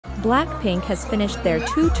Blackpink has finished their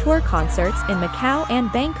 2 tour concerts in Macau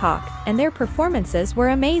and Bangkok, and their performances were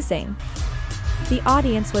amazing. The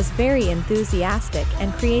audience was very enthusiastic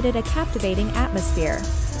and created a captivating atmosphere.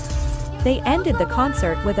 They ended the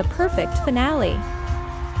concert with a perfect finale.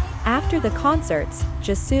 After the concerts,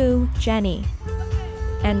 Jisoo, Jennie,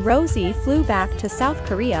 and Rosie flew back to South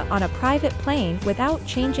Korea on a private plane without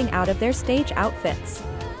changing out of their stage outfits.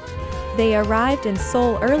 They arrived in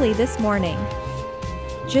Seoul early this morning.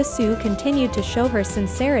 Jisoo continued to show her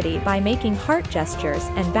sincerity by making heart gestures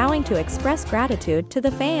and bowing to express gratitude to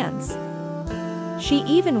the fans. She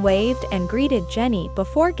even waved and greeted Jennie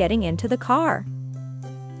before getting into the car.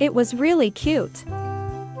 It was really cute.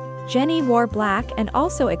 Jennie wore black and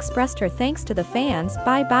also expressed her thanks to the fans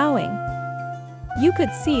by bowing. You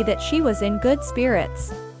could see that she was in good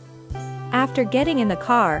spirits. After getting in the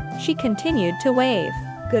car, she continued to wave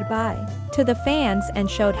goodbye to the fans and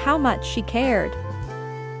showed how much she cared.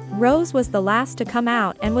 Rose was the last to come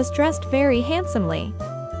out and was dressed very handsomely,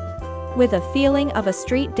 with a feeling of a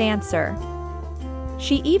street dancer.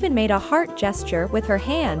 She even made a heart gesture with her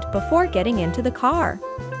hand before getting into the car.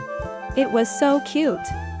 It was so cute.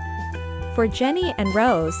 For Jennie and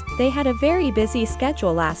Rose, they had a very busy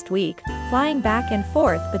schedule last week, flying back and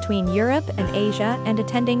forth between Europe and Asia and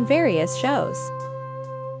attending various shows.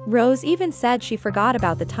 Rose even said she forgot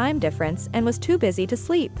about the time difference and was too busy to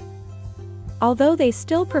sleep. Although they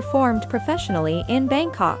still performed professionally in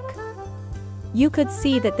Bangkok, you could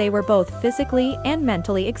see that they were both physically and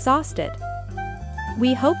mentally exhausted.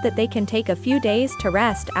 We hope that they can take a few days to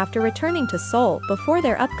rest after returning to Seoul before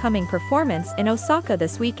their upcoming performance in Osaka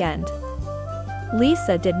this weekend.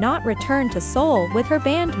 Lisa did not return to Seoul with her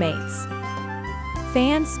bandmates.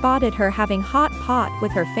 Fans spotted her having hot pot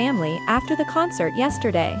with her family after the concert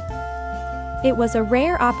yesterday. It was a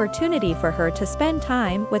rare opportunity for her to spend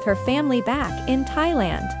time with her family back in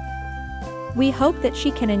Thailand. We hope that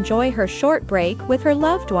she can enjoy her short break with her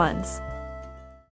loved ones.